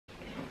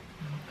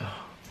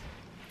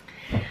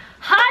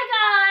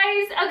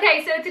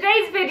Okay, so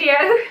today's video,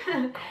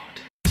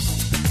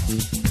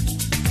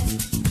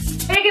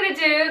 we're gonna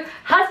do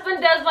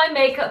husband does my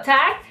makeup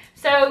tag.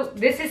 So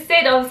this is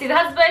Sid, obviously the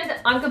husband.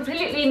 I'm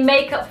completely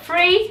makeup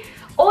free.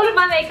 All of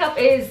my makeup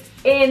is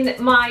in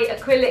my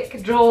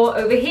acrylic drawer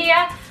over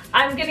here.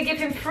 I'm gonna give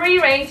him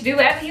free reign to do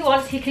whatever he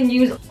wants. He can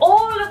use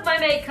all of my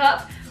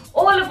makeup,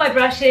 all of my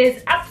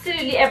brushes,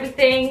 absolutely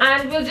everything,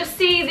 and we'll just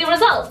see the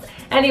results.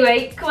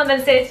 Anyway, come on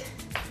then Sid,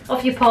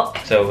 off you pop.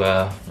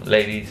 So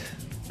ladies,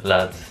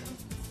 lads,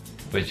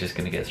 we're just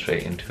gonna get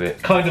straight into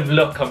it. Kind of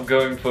look I'm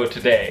going for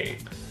today,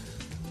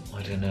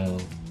 I don't know,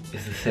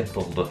 it's a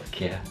simple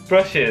look, yeah.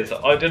 Brushes,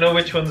 I don't know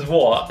which one's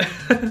what.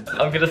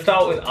 I'm gonna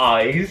start with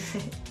eyes.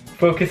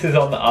 Focus is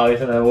on the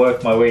eyes and then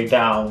work my way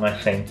down, I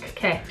think.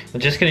 Okay. I'm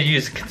just gonna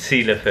use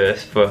concealer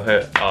first for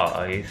her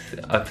eyes.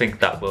 I think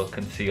that will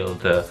conceal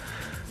the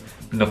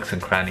nooks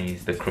and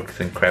crannies, the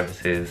crooks and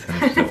crevices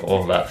and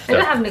all that stuff. I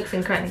don't have nooks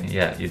and crannies.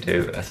 Yeah, you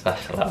do,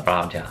 especially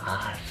around your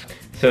eyes.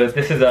 So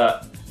this is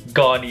a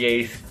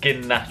Garnier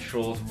Skin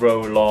Naturals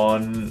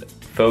Roll-On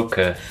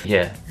Focus.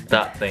 Yeah,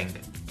 that thing.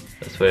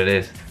 That's what it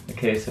is.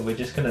 Okay, so we're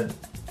just gonna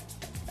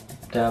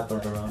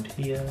dabble around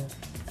here.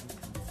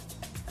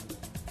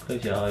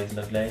 Close your eyes,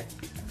 lovely.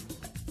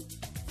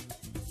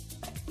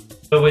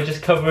 So we're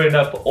just covering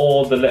up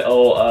all the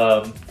little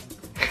oh,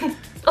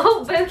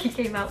 bokeh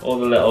came out. All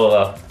the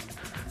little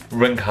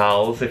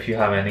wrinkles, if you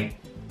have any.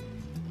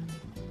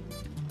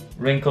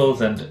 Wrinkles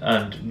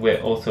and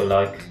we're also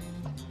like,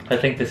 I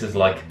think this is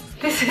like,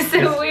 this is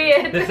so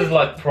weird. This is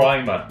like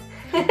primer.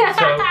 So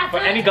for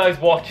any guys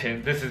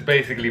watching, this is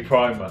basically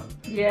primer.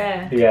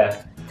 Yeah.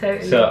 Yeah.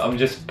 Totally. So I'm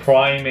just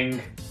priming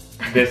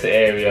this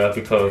area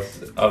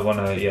because I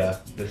wanna, yeah,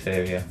 this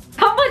area.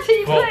 How much are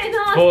you putting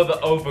on? For the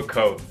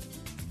overcoat.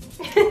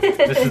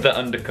 This is the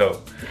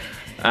undercoat.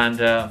 And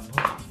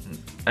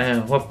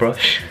what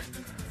brush?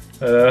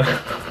 I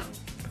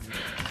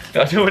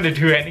don't want to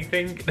do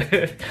anything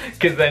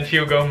because then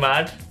she'll go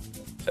mad.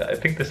 I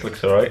think this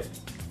looks alright.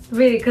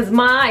 Really, because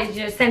my eyes,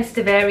 you know,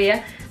 sensitive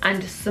area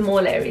and a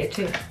small area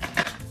too.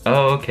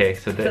 Oh, okay,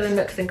 so this. For the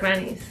nooks and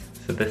crannies.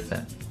 So this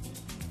then.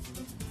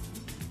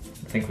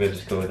 I think we'll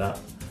just go with that.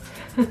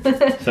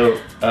 So,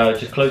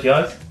 just close your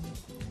eyes.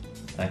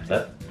 Thanks,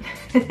 love.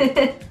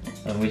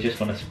 And we just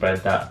want to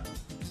spread that.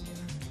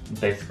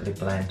 Basically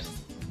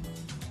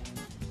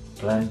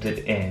blend it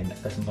in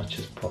as much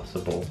as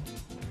possible.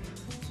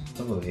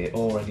 Oh, it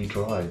already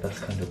dried. That's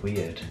kind of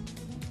weird.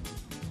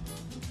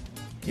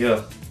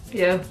 Yeah.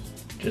 Yeah.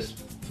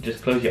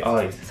 Just close your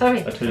eyes. Sorry.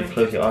 I told you to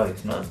close your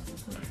eyes, not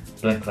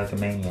blink like a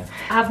maniac.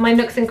 Have my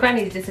nooks and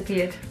crannies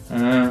disappeared?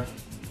 I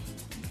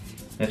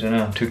don't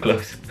know. I'm too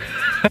close.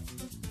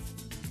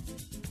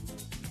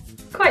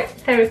 Quite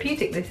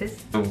therapeutic, this is.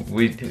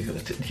 We,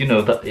 you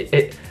know that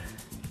it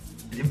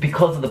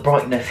because of the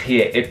brightness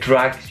here, it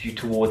drags you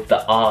towards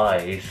the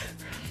eyes.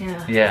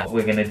 Yeah. Yeah. What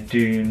we're gonna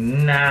do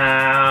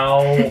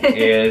now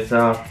is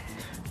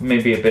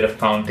maybe a bit of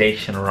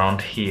foundation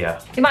around here.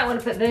 You might want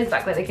to put those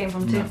back where they came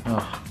from too.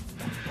 Oh.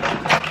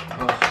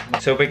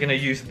 So we're gonna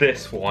use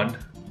this one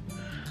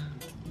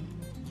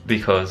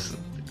because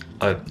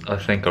I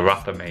think a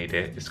rapper made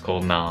it. It's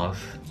called Nas.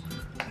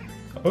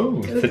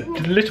 Oh, it's a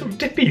little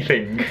dippy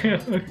thing.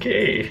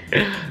 Okay,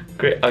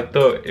 great. I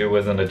thought it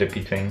wasn't a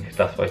dippy thing.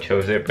 That's why I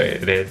chose it, but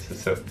it is.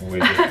 So we're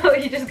just, oh,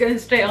 you're just going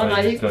straight on,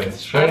 are you? Going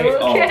straight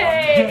on.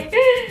 Okay.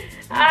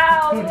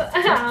 Ow!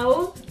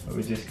 Ow!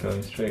 We're just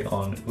going straight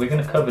on. We're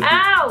gonna cover.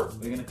 Ow!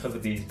 We're gonna cover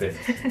these bits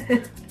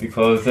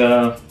because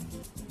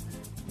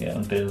yeah,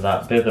 a bit of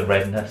that, bit of the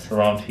redness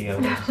around here.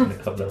 We're just gonna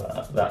cover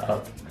that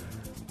up.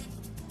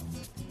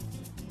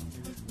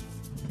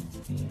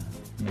 Yeah,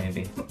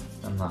 maybe.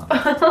 And that.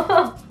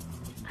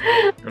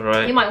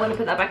 Alright. You might want to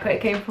put that back where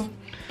it came from.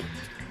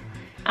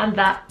 And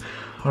that.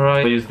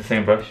 Alright. We'll use the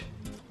same brush.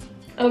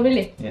 Oh,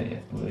 really? Yeah, yeah.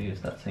 We'll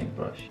use that same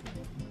brush.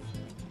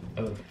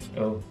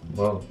 Oh,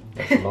 whoa.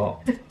 That's a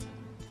lot.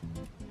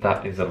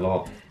 That is a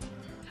lot.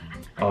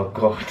 Oh,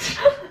 God.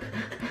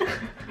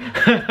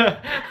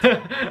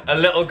 A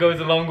little goes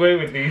a long way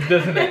with these,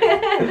 doesn't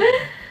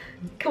it?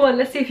 Come on,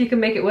 let's see if you can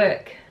make it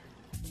work.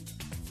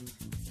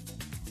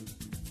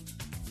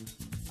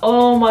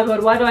 Oh my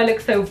God, why do I look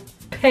so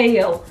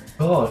pale?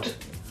 God,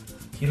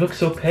 you look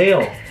so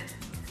pale.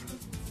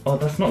 Oh,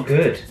 that's not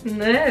good.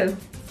 No,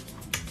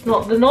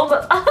 not the normal.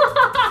 What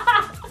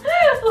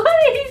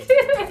are you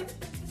doing?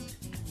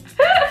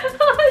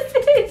 What's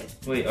it?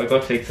 Wait, I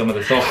gotta take some of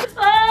this off.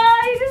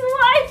 Oh, you just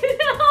wiped it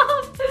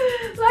off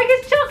like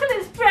it's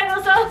chocolate spread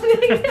or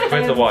something.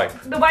 Where's the wipe?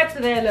 The wipes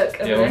are there, look.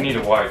 Yeah, we need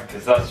a wipe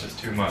because that's just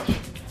too much.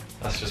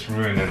 That's just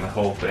ruining the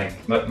whole thing.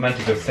 Meant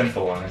to go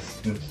simple and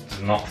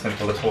it's not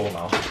simple at all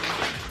now.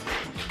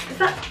 Is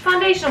that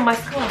foundation on my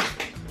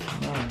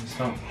scarf? No, it's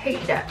not. I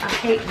hate that. I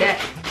hate that.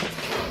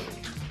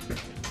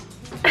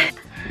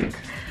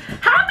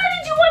 How many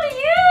do you want to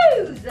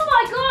use? Oh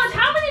my God,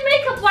 how many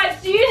makeup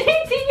wipes do you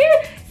need to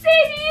use? Say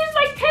you use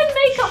like 10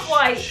 makeup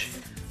wipes.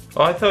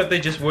 Oh, I thought they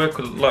just work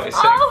with like.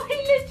 Oh, he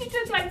literally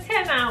took like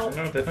 10 out.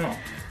 No, they're not.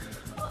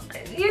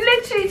 You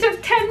literally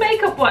took 10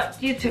 makeup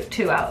wipes. You took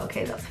 2 out.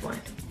 Okay, that's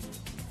fine.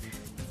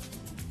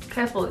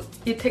 Careful,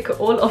 you take it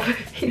all off.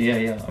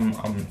 Yeah.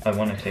 I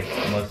want to take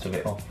most of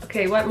it off.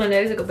 Okay, wipe my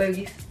nose. I got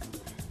bogies.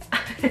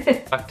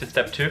 Back to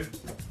step 2.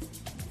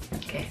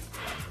 Okay.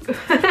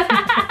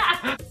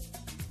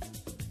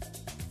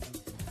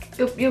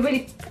 you're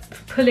really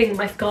pulling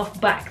my scarf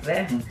back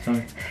there.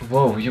 Sorry.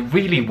 Whoa, you're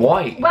really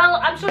white. Well,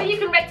 I'm sure you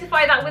can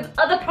rectify that with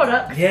other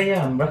products.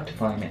 Yeah, I'm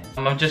rectifying it.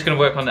 I'm just gonna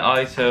work on the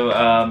eye, so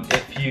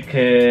if you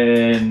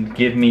can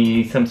give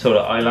me some sort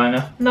of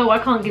eyeliner. No, I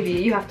can't give you.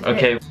 You have to pick.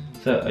 Okay,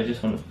 so I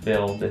just want to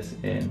fill this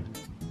in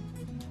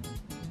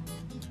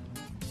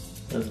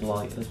as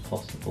light as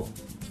possible.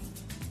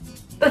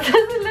 That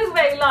doesn't look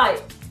very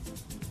light.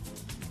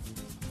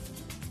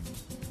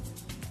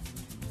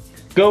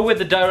 Go with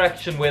the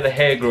direction where the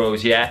hair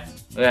grows, yeah?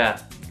 Yeah,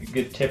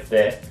 good tip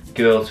there.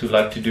 Girls who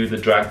like to do the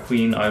drag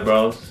queen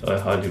eyebrows, I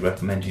highly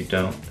recommend you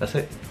don't. That's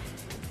it.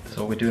 That's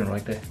all we're doing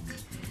right there.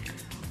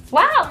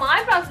 Wow,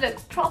 my eyebrows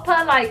look proper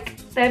like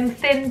them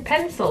thin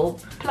pencil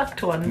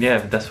plucked ones. Yeah,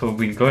 that's what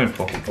we're going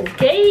for.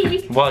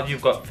 Okay. While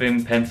you've got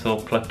thin pencil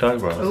plucked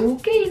eyebrows.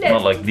 Okay then.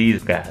 Not like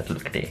these guys,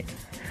 look at that.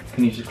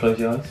 Can you just close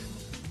your eyes?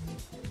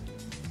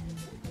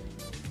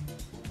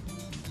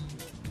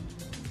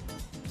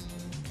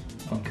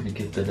 I'm gonna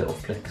give the little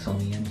flicks on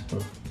the ends,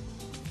 bro.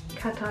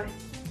 Cat eye.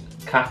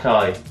 Cat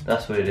eye,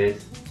 that's what it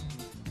is.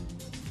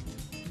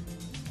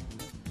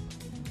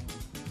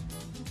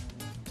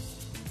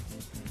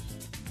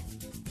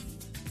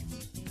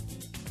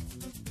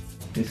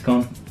 It's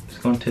gone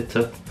tits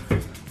up. I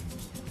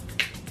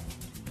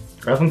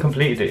haven't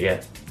completed it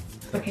yet.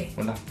 Okay.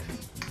 Relax.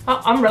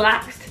 Oh, I'm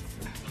relaxed.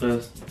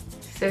 Close.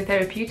 So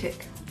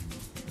therapeutic.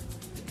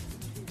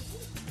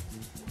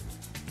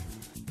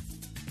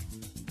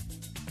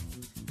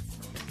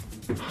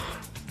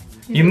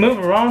 You move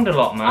around a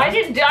lot, man. I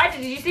didn't.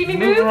 Did you see me You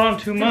move? move around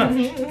too much.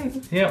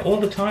 Yeah, all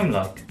the time,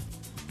 like.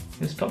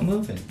 Just stop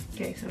moving.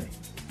 Okay, sorry.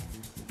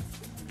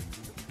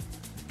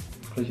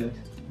 Close your eyes.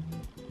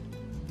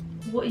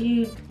 What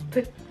you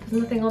put?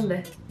 There's nothing on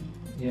there.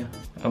 Yeah,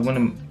 I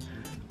wanna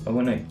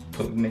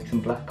make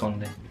some black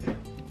on there.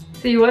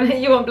 So you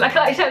want black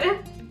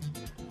eyeshadow?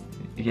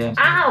 Yeah.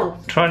 Ow!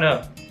 Trying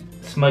to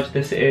smudge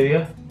this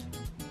area.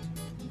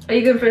 Are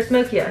you going for a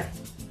smoky eye?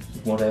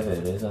 Whatever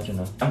it is, I don't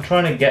know. I'm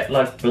trying to get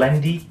like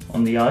blendy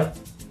on the eye.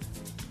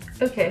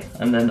 Okay.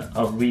 And then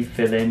I'll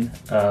refill in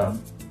the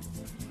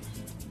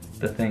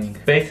thing.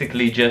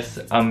 Basically just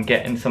I'm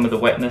getting some of the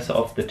wetness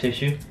off the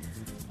tissue.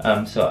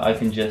 So I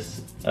can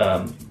just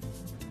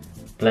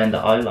blend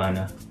the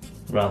eyeliner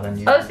rather than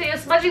using... Oh, so you're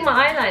smudging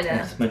my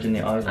eyeliner? I'm smudging the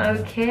eyeliner.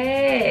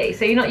 Okay,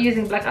 so you're not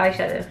using black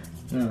eyeshadow?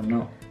 No, I'm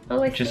not.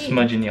 Oh, I Just see.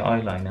 smudging your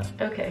eyeliner.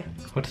 Okay.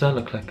 What does that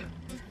look like?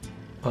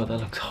 Oh, that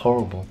looks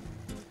horrible.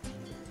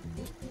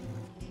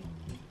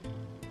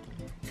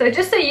 So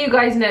just so you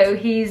guys know,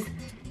 he's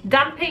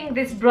damping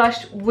this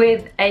brush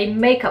with a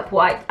makeup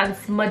wipe and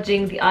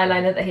smudging the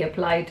eyeliner that he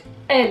applied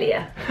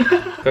earlier.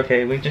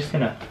 Okay, we're just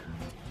gonna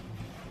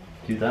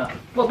do that.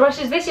 What brush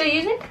is this you're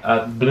using?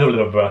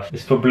 Blue brush.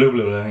 It's for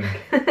blue, I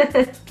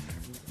think.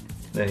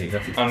 There you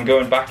go. I'm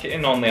going back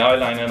in on the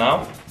eyeliner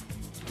now.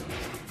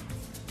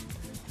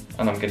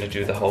 And I'm gonna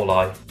do the whole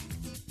eye.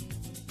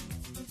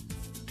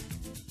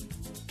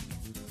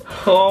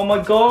 Oh my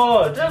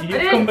god! No,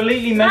 You've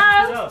completely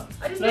messed it up.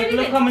 I didn't do anything.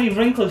 Look how many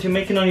wrinkles you're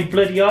making on your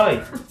bloody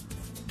eye.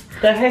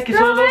 The heck is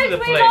all over the Don't make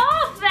me place.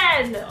 laugh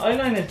then!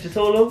 Eyeliner's just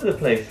all over the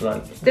place,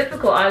 like. It's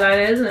difficult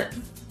eyeliner, isn't it?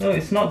 No,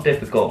 it's not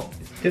difficult.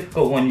 It's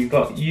difficult when you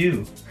got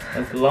you,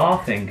 like,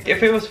 laughing.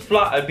 If it was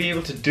flat, I'd be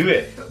able to do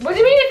it. What do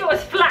you mean if it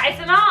was flat?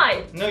 It's an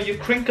eye! No, you're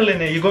crinkling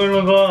it. You're going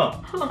like that.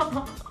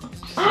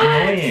 It's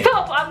annoying.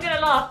 Stop! I'm gonna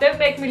laugh. Don't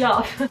make me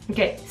laugh.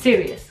 Okay,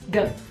 serious.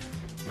 Go.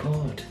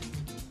 God.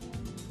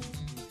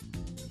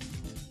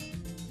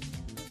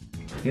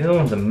 The other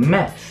one's a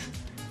mess.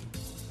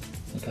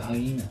 Like a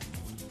hyena.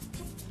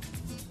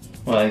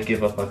 Well, I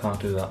give up. I can't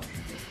do that.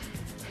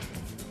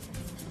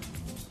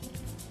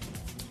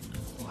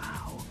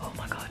 Wow. Oh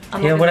my god.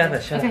 Yeah, whatever.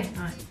 Shut Okay, up.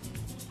 alright.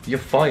 You're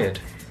fired.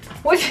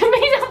 What do you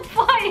mean I'm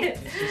fired?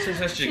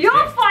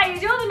 You're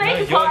fired. You're the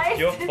makeup No, artist.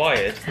 you're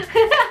fired.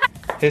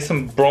 Here's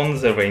some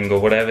bronzering or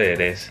whatever it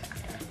is.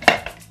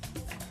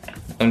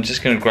 I'm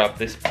just gonna grab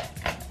this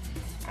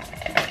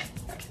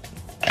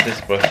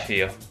brush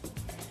here.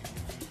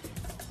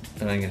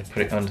 And I'm gonna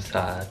put it on the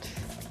sides.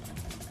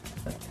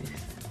 Like this.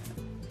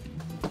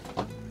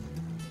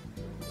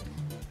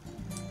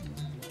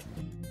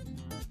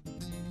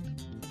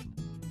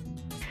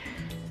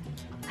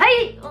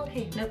 Hey!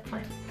 Okay, nope,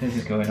 fine. This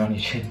is going on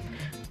your chin.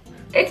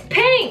 It's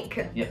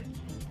pink! Yep.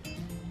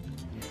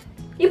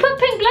 You put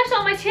pink blush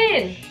on my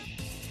chin.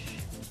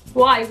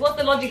 Why? What's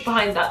the logic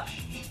behind that?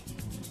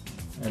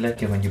 I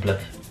like you when you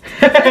blush.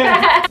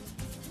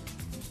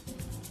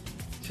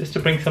 Just to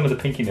bring some of the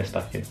pinkiness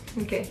back in.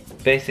 Okay.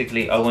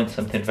 Basically, I want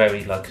something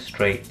very like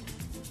straight.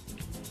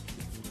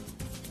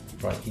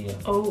 Right here.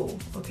 Oh,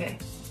 okay.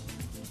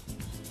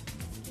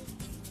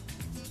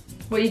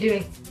 What are you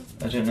doing?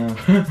 I don't know.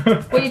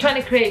 What are you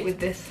trying to create with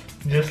this?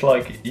 Just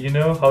like, you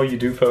know how you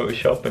do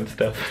Photoshop and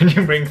stuff and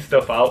you bring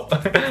stuff out?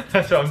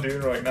 That's what I'm doing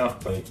right now.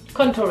 Wait.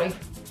 Contouring.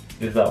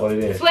 Is that what it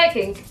is? It's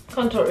working.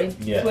 Contouring.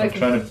 Yeah, it's I'm working.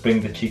 trying to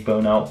bring the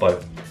cheekbone out by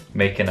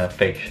making a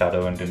fake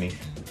shadow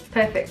underneath.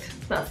 Perfect.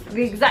 That's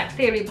the exact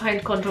theory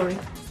behind contouring.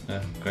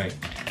 Yeah, great.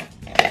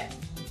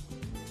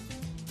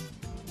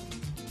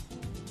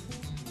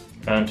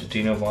 And do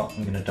you know what?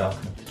 I'm going to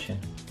darken up the chin.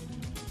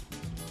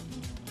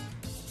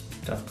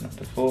 Darken up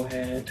the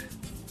forehead.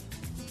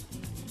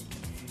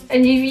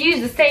 And you've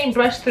used the same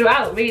brush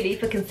throughout, really,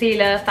 for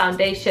concealer,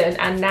 foundation,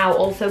 and now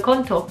also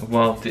contour.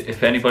 Well,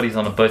 if anybody's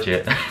on a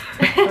budget.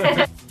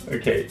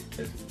 Okay,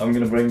 I'm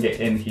going to bring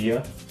it in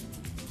here.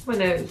 My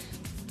nose.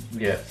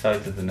 Yeah,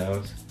 sides of the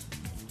nose.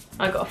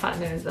 I got a fat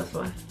nose, that's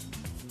why.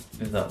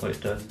 Is that what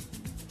it does?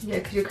 Yeah,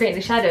 because you're creating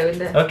a shadow in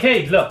there.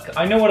 Okay, look,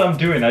 I know what I'm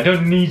doing. I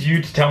don't need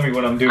you to tell me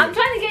what I'm doing. I'm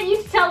trying to get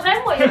you to tell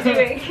them what you're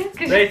doing.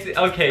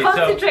 Okay,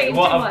 so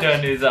what I've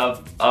done is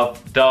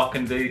I've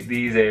darkened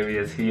these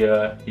areas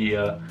here,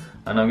 here,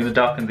 and I'm going to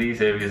darken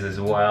these areas as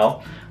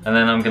well. And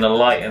then I'm going to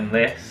lighten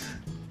this,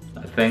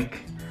 I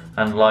think,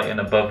 and lighten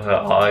above her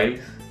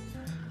eyes.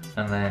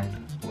 And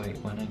then, wait,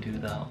 when I do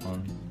that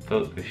on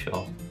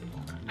Photoshop.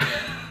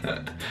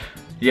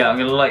 Yeah, I'm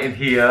going to lighten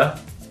here,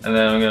 and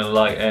then I'm going to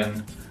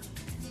lighten,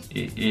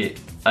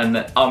 and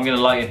then I'm going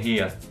to lighten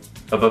here,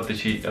 above the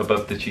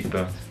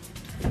cheekbones.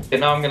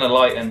 And now I'm going to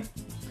lighten.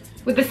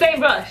 With the same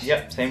brush?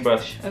 Yep, same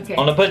brush. Okay.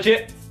 On a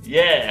budget?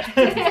 Yeah.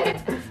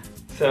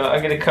 So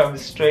I'm going to come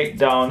straight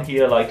down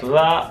here like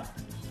that.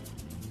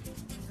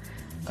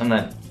 And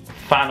then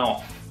fan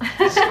off.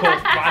 It's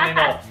called fanning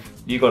off.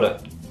 You got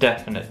to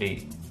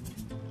definitely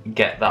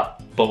get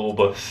that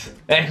bulbous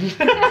end.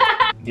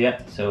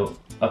 Yeah, so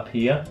up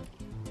here.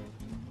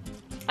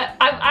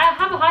 I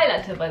have a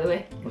highlighter, by the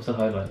way. What's the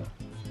highlighter?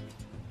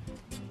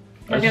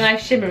 Like a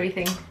nice shimmery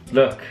thing.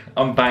 Look,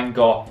 I'm bang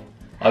off.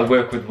 I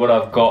work with what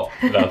I've got,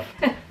 love.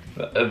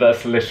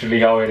 That's literally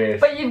how it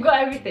is. But you've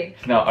got everything.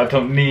 No, I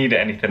don't need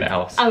anything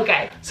else.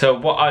 Okay. So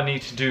what I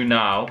need to do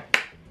now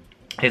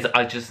is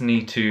I just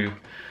need to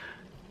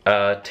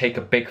take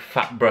a big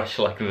fat brush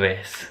like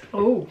this.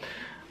 Oh.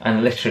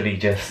 And literally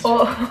just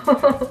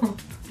Oh.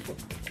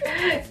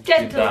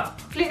 Gentle. that.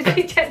 Please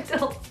be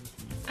gentle.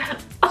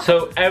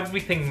 so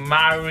everything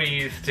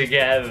marries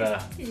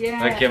together. Yeah.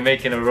 Like you're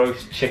making a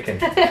roast chicken.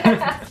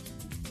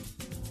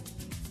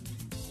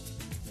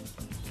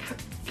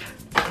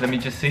 Let me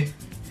just see.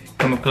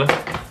 Come up close.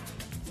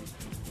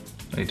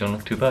 Oh, you don't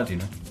look too bad, you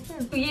know.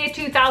 Year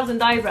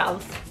 2000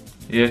 eyebrows.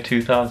 Year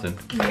 2000.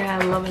 Yeah,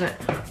 I'm loving it.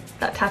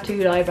 That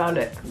tattooed eyebrow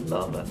look.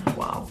 Love it.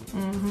 Wow.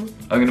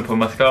 I'm gonna put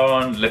mascara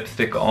on,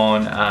 lipstick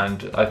on,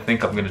 and I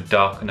think I'm gonna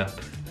darken up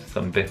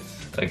some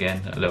bits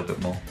again a little bit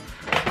more.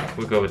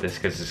 We'll go with this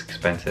because it's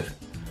expensive.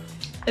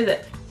 Is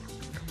it?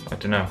 I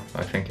don't know,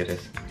 I think it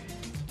is.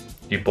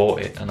 You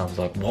bought it and I was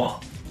like,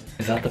 what?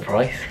 Is that the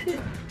price?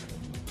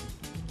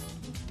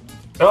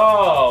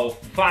 Oh,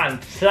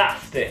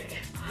 fantastic!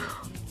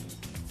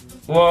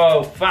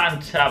 Whoa,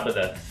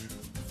 fantabulous.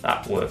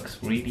 That works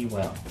really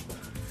well.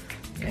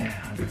 Yeah,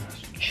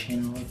 nice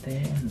chin right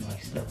there,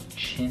 nice little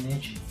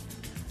chinage.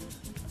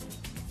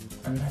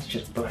 And let's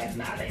just blend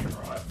that in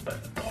right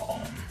at the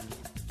bottom.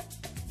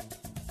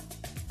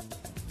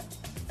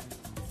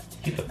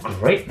 You look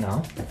great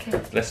now. Okay.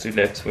 Let's do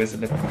lips. Where's the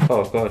lip?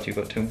 Oh god, you've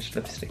got too much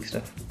lipstick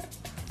stuff.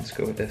 Let's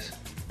go with this.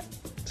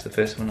 It's the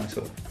first one I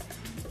saw.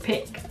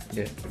 Pink.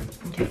 Yeah.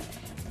 Okay.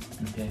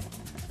 Okay.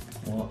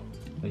 What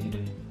are you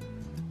doing?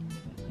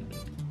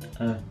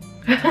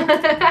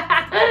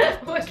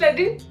 What should I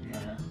do?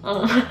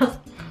 Oh.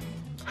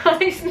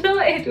 I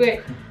snorted,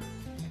 wait.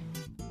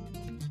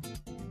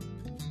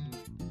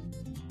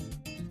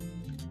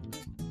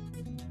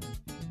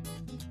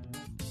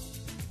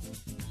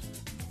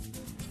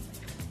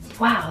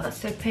 Wow, that's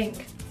so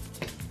pink.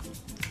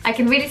 I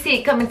can really see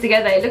it coming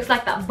together. It looks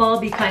like that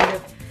Barbie kind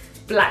of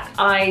black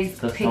eyes.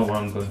 That's pink. not what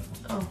I'm going for.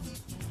 Oh.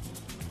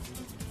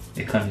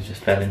 It kind of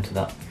just fell into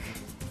that.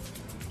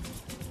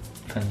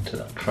 Fell into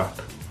that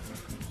trap.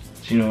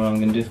 Do you know what I'm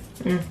going to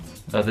do?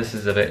 Oh, this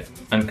is a bit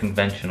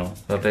unconventional.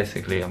 So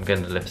basically I'm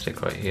getting the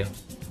lipstick right here.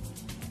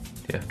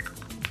 Yeah.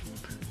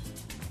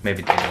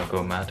 Maybe do not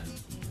go mad.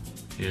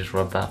 You just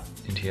rub that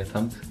into your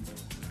thumbs.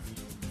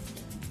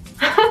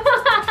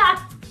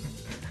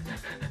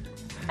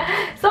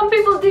 Some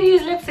people do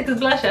use lipstick as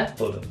blusher.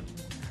 Hold up.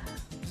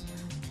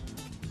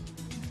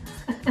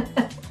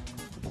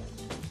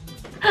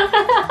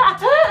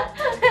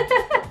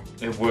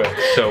 It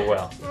works so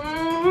well.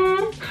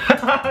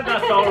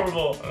 That's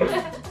horrible.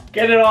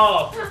 Get it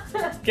off.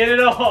 Get it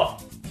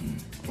off.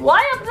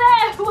 Why up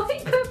there? Why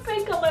you put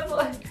pink on my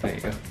voice? There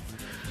you go.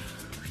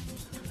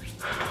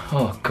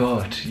 Oh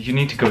god, you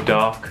need to go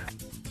dark.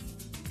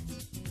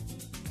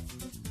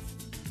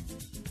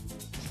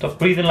 Stop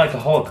breathing like a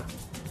hog.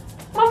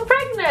 I'm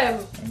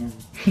pregnant.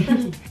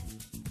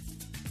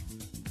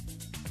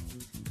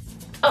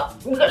 Oh,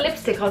 we've got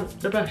lipstick on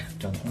the brush.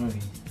 Don't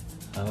worry.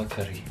 Have a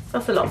curry.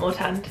 That's a lot more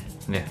tanned.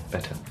 Yeah,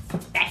 better.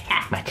 Better.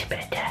 Much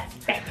better.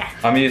 Better.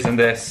 I'm using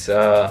this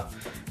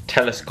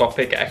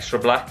telescopic extra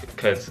black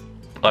because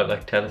I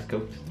like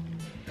telescopes.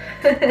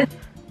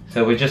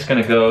 So we're just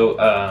gonna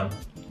go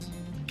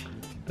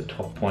the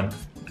top one,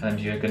 and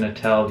you're gonna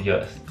tell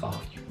your...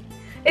 Oh, you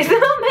It's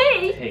not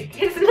me! pig.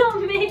 It's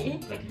not me!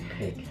 Bloody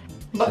pig.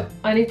 But So,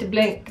 I need to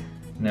blink.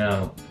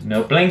 no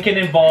blinking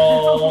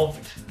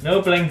involved.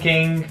 No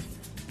blinking.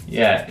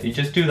 Yeah, you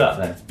just do that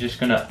then. You're just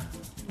gonna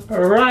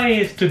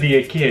rise to the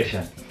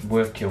occasion.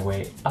 Work your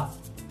way up,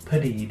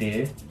 putty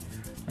dear,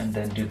 and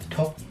then do the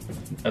top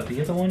of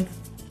the other one.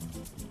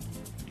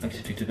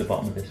 Actually, do the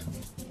bottom of this one.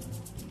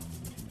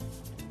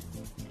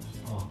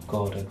 Oh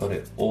God, I got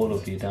it all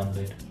over your down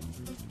lid.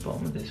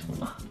 Bottom of this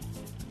one.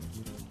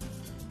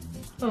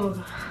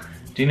 Oh.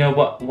 Do you know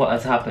what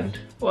has happened?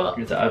 What?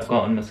 Is that I've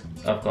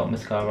got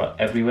mascara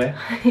everywhere.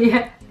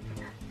 Yeah.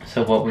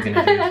 So what we're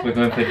gonna do is we're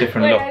going for a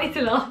different Wait, look. I need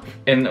to laugh.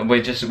 And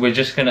we're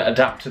just gonna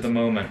adapt to the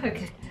moment.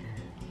 Okay.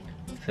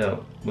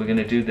 So we're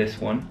gonna do this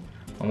one,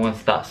 and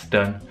once that's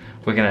done,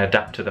 we're gonna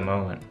adapt to the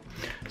moment.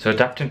 So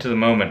adapting to the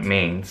moment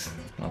means,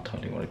 I'll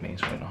tell you what it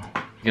means right now.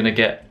 You're gonna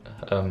get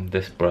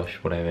this brush,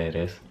 whatever it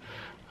is,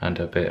 and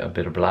a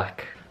bit of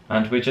black,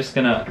 and we're just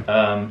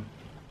gonna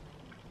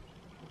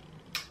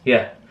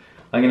yeah,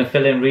 I'm gonna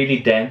fill in really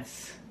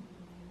dense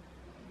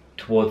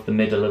towards the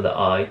middle of the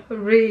eye.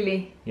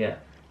 Really? Yeah.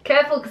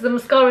 Careful, because the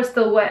mascara's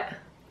still wet.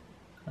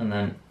 And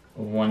then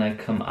when I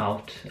come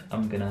out,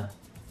 I'm gonna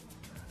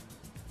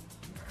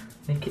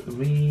make it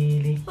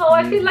really... Oh,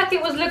 I feel like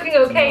it was looking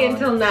okay Right.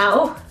 until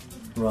now.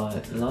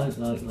 Right, like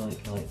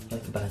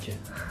a badger.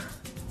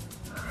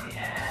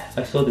 Yeah,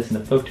 I saw this in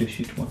a photo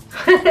shoot once.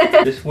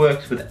 This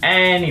works with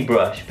any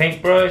brush,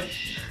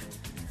 paintbrush,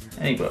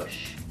 any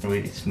brush.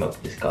 Really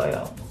smoke this guy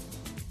out.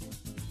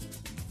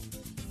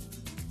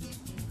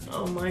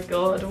 Oh my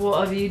God,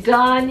 what have you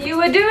done? You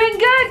were doing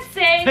good,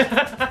 Sid!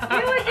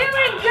 You were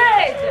doing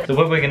good! So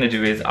what we're gonna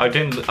do is, I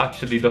didn't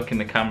actually look in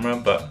the camera,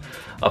 but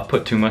I've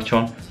put too much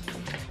on.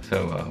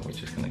 So we're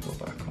just gonna go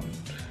back on and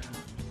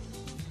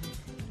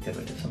get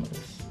rid of some of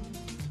this.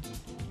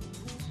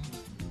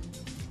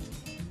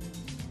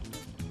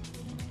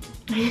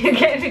 You're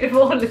getting rid of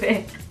all of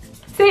it.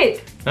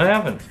 Sid, No, I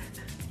haven't.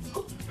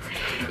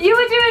 you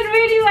were doing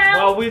really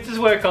well. Well, we'll just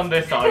work on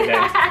this side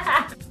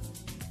then.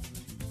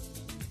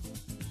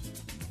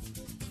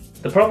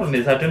 The problem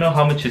is, I don't know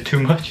how much is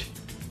too much.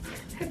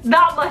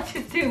 That much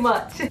is too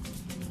much.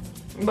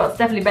 Well, it's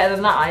definitely better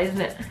than that eye, isn't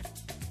it?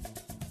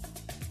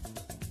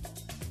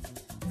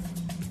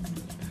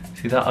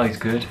 See, that eye's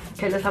good.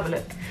 Okay, let's have a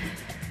look.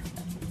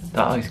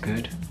 That eye's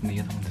good, and the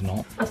other one's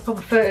not. That's a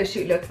proper photo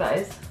shoot look, that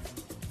is.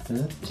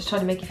 Is it? Just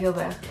trying to make you feel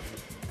better.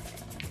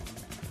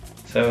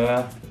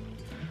 So,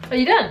 Are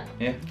you done?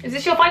 yeah. Is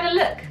this your final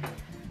look?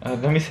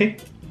 Let me see.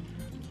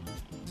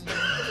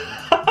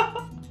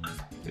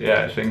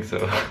 Yeah, I think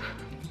so.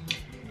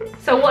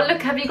 So what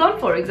look have you gone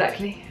for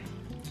exactly?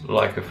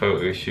 Like a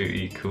photo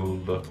shooty, cool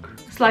look.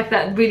 It's like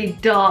that really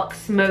dark,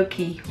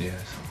 smoky.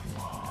 Yes.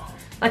 Wow.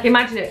 Like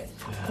imagine it.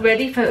 Yeah.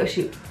 Ready, photo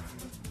shoot.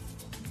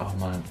 Oh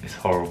man, it's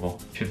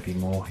horrible. Should be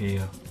more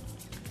here.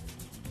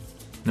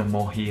 No,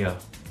 more here.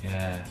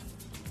 Yeah.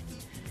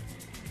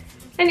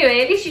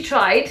 Anyway, at least you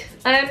tried.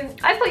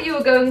 I thought you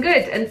were going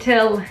good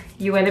until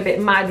you went a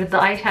bit mad with the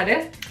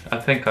eyeshadow. I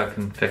think I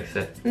can fix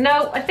it.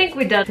 No, I think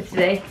we're done for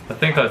today. I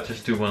think I'll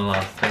just do one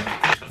last thing.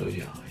 Just close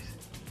your eyes.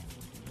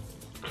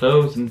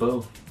 Close them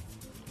both.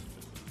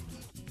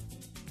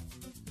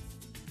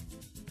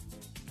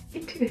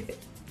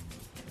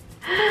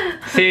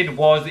 Sid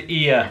was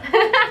here.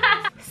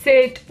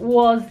 Sid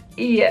was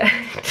here.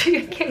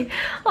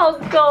 Oh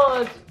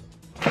God.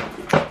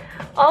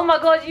 Oh my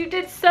God, you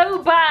did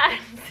so bad.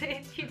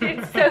 Sid, you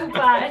did so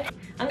bad.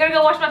 I'm gonna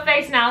go wash my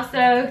face now,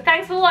 so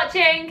thanks for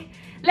watching.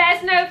 Let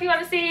us know if you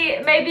want to see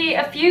maybe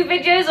a few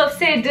videos of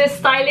Sid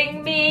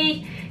styling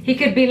me. He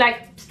could be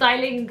like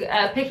styling,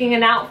 picking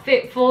an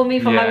outfit for me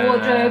from my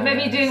wardrobe,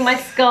 maybe doing my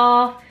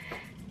scarf,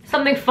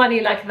 something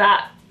funny like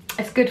that.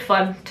 It's good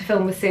fun to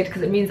film with Sid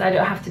because it means I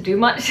don't have to do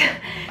much.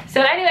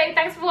 So anyway,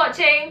 thanks for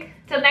watching.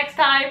 Till next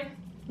time,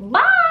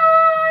 bye!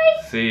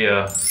 See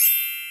ya.